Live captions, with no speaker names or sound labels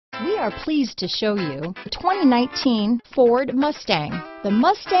We are pleased to show you the 2019 Ford Mustang. The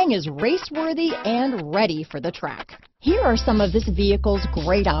Mustang is race-worthy and ready for the track. Here are some of this vehicle's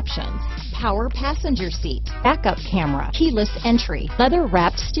great options: power passenger seat, backup camera, keyless entry,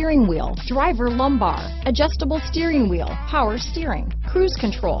 leather-wrapped steering wheel, driver lumbar, adjustable steering wheel, power steering, cruise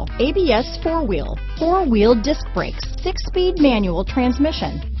control, ABS four-wheel disc brakes, 6-speed manual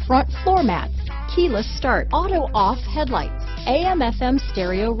transmission, front floor mats, keyless start, auto-off headlights, AM/FM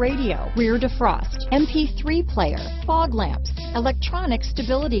stereo radio, rear defrost, MP3 player, fog lamps, electronic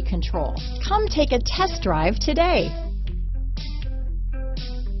stability control. Come take a test drive today.